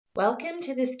Welcome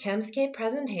to this Chemscape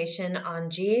presentation on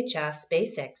GHS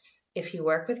Basics. If you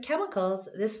work with chemicals,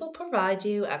 this will provide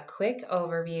you a quick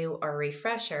overview or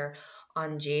refresher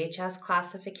on GHS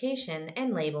classification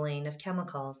and labeling of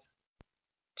chemicals.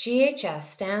 GHS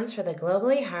stands for the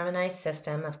Globally Harmonized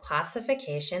System of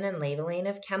Classification and Labeling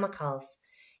of Chemicals.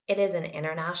 It is an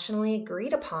internationally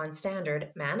agreed upon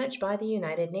standard managed by the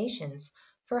United Nations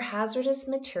for hazardous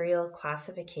material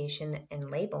classification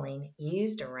and labeling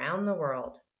used around the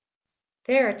world.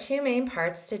 There are two main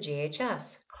parts to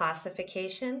GHS,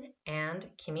 classification and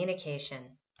communication.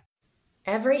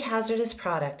 Every hazardous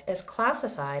product is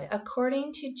classified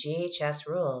according to GHS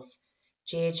rules.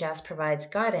 GHS provides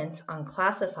guidance on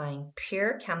classifying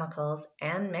pure chemicals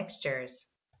and mixtures.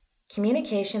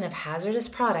 Communication of hazardous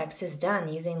products is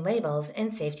done using labels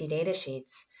and safety data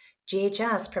sheets.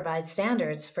 GHS provides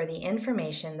standards for the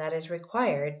information that is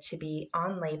required to be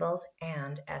on labels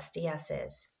and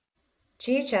SDSs.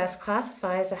 GHS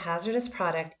classifies a hazardous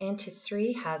product into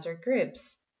three hazard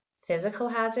groups: physical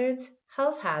hazards,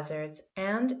 health hazards,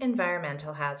 and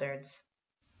environmental hazards.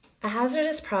 A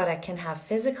hazardous product can have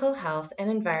physical, health, and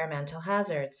environmental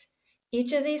hazards.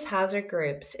 Each of these hazard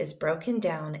groups is broken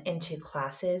down into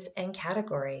classes and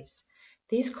categories.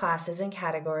 These classes and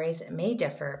categories may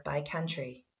differ by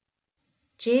country.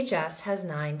 GHS has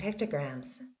 9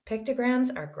 pictograms. Pictograms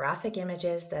are graphic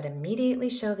images that immediately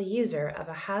show the user of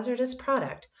a hazardous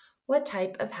product what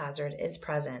type of hazard is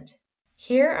present.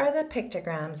 Here are the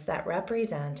pictograms that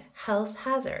represent health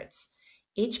hazards.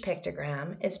 Each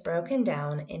pictogram is broken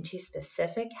down into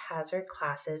specific hazard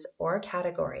classes or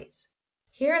categories.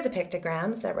 Here are the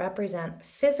pictograms that represent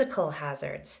physical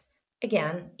hazards.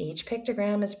 Again, each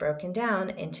pictogram is broken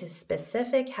down into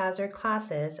specific hazard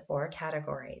classes or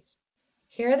categories.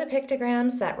 Here are the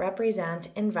pictograms that represent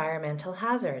environmental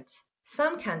hazards.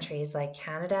 Some countries like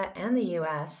Canada and the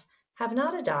US have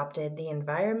not adopted the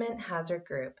environment hazard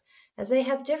group as they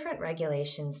have different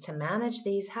regulations to manage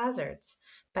these hazards,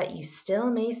 but you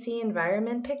still may see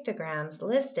environment pictograms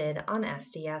listed on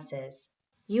SDSs.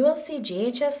 You will see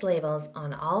GHS labels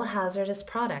on all hazardous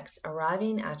products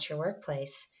arriving at your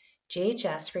workplace.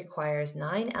 GHS requires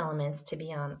 9 elements to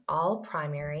be on all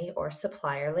primary or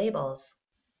supplier labels.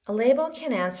 A label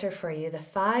can answer for you the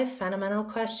 5 fundamental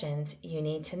questions you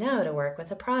need to know to work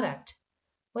with a product.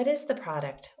 What is the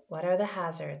product? What are the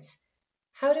hazards?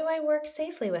 How do I work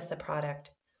safely with the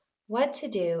product? What to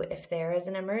do if there is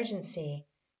an emergency?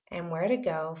 And where to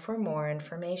go for more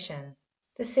information.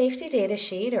 The Safety Data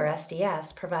Sheet, or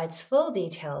SDS, provides full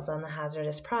details on the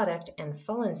hazardous product and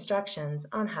full instructions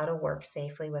on how to work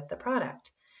safely with the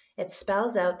product. It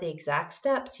spells out the exact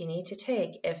steps you need to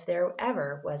take if there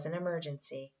ever was an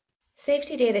emergency.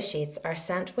 Safety data sheets are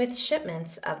sent with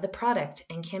shipments of the product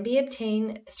and can be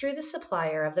obtained through the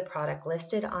supplier of the product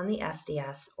listed on the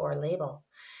SDS or label.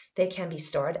 They can be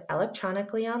stored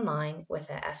electronically online with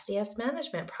a SDS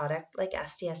management product like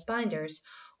SDS binders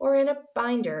or in a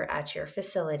binder at your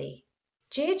facility.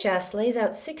 GHS lays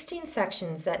out 16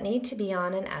 sections that need to be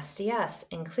on an SDS,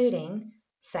 including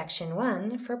Section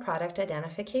 1 for product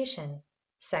identification,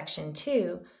 Section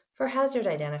 2 for hazard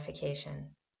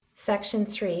identification, Section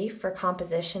 3 for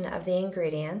composition of the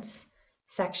ingredients,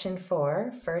 Section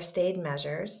 4 first aid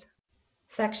measures,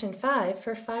 Section 5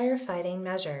 for firefighting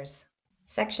measures.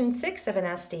 Section 6 of an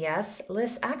SDS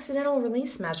lists accidental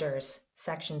release measures,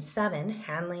 Section 7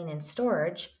 handling and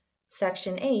storage,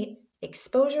 Section 8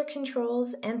 exposure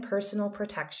controls and personal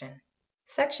protection.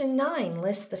 Section 9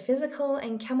 lists the physical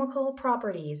and chemical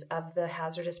properties of the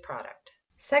hazardous product.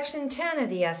 Section 10 of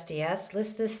the SDS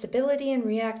lists the stability and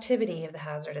reactivity of the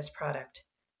hazardous product.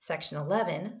 Section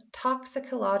 11,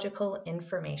 toxicological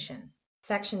information.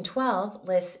 Section 12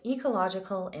 lists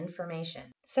ecological information.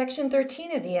 Section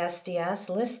 13 of the SDS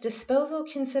lists disposal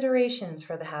considerations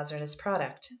for the hazardous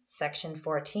product. Section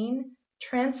 14,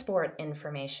 transport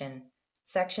information.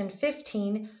 Section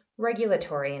 15,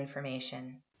 regulatory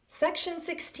information. Section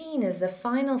 16 is the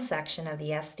final section of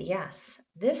the SDS.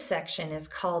 This section is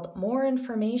called More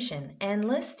Information and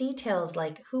lists details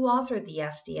like who authored the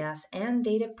SDS and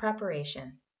date of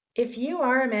preparation. If you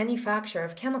are a manufacturer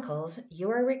of chemicals,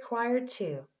 you are required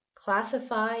to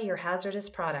classify your hazardous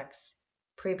products,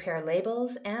 prepare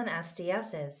labels and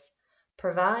SDSs,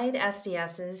 provide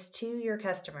SDSs to your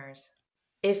customers.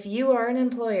 If you are an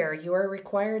employer, you are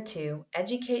required to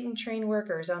educate and train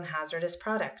workers on hazardous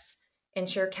products,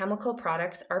 ensure chemical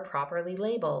products are properly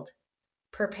labeled,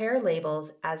 prepare labels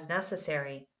as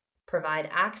necessary, provide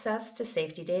access to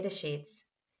safety data sheets,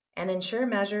 and ensure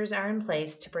measures are in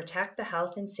place to protect the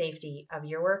health and safety of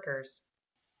your workers.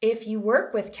 If you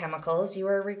work with chemicals, you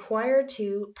are required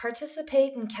to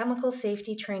participate in chemical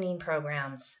safety training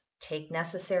programs, take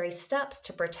necessary steps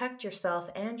to protect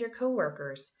yourself and your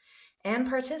coworkers, and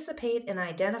participate in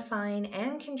identifying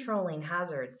and controlling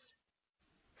hazards.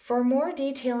 For more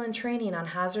detail and training on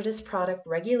hazardous product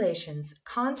regulations,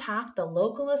 contact the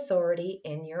local authority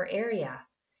in your area.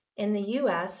 In the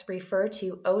US, refer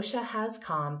to OSHA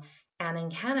HAZCOM, and in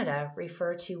Canada,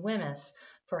 refer to WHMIS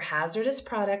for hazardous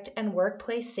product and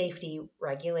workplace safety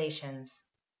regulations.